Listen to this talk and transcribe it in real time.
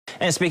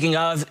And speaking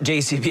of,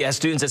 JCPS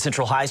students at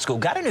Central High School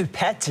got a new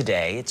pet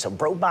today. It's a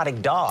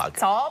robotic dog.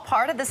 It's all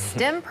part of the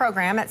STEM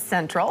program at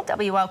Central.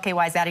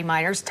 WLKY's Addie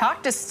Miners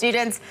talked to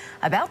students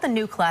about the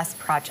new class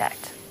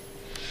project.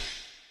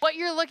 What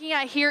you're looking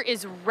at here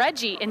is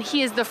Reggie, and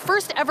he is the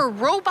first ever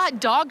robot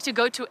dog to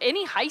go to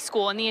any high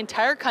school in the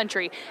entire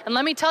country. And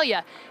let me tell you,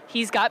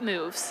 he's got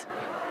moves.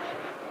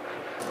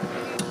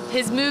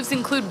 His moves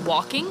include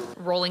walking,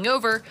 rolling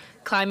over,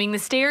 climbing the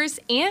stairs,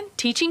 and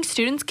teaching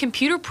students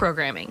computer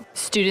programming.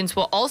 Students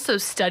will also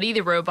study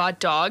the robot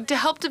dog to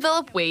help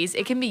develop ways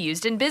it can be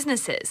used in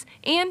businesses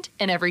and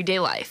in everyday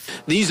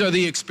life. These are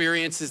the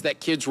experiences that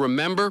kids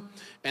remember,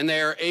 and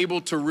they are able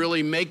to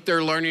really make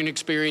their learning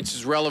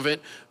experiences relevant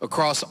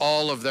across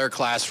all of their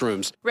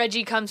classrooms.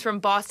 Reggie comes from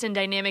Boston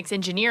Dynamics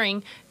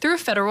Engineering through a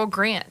federal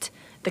grant.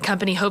 The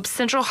company hopes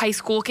Central High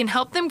School can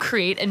help them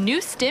create a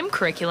new STEM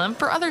curriculum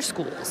for other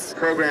schools.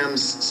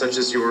 Programs such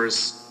as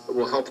yours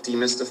will help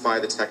demystify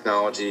the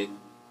technology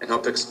and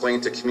help explain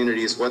to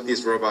communities what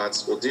these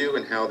robots will do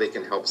and how they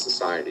can help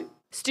society.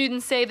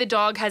 Students say the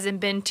dog hasn't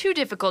been too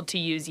difficult to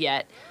use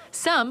yet.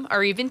 Some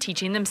are even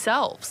teaching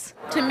themselves.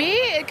 To me,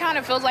 it kind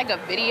of feels like a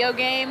video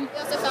game. We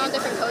also found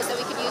different codes that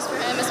we could use for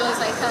him, as well as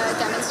like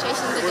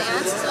demonstrations of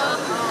dance. So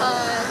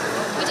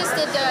we just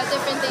did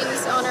different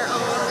things on our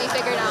own. We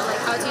figured out like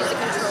how to use the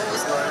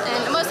controls,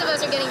 and most of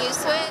us are getting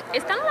used to it.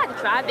 It's kind of like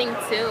driving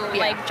too,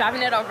 like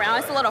driving it around.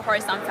 It's a little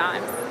hard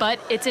sometimes. But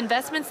it's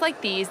investments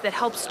like these that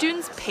help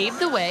students pave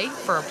the way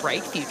for a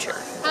bright future.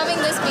 Having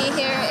this be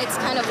here, it's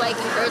kind of like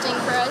encouraging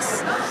for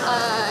us,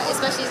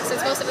 especially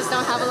since most of us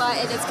don't have a lot,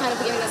 and it's kind of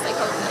giving us like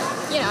hope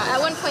that, you know, at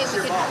one point we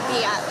could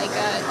be at like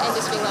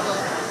industry level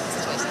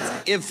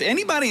situations. If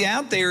anybody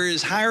out there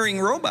is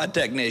hiring robot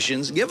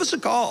technicians, give us a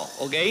call,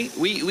 okay?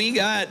 We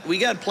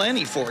got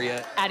plenty for you.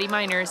 Addie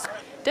Miners,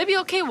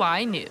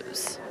 WLKY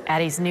News.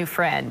 Addie's new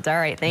friend. All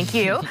right, thank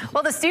you.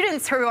 Well, the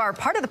students who are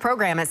part of the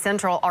program at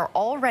Central are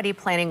already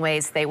planning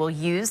ways they will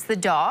use the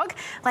dog,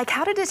 like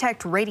how to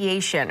detect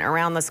radiation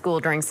around the school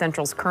during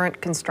Central's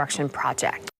current construction project.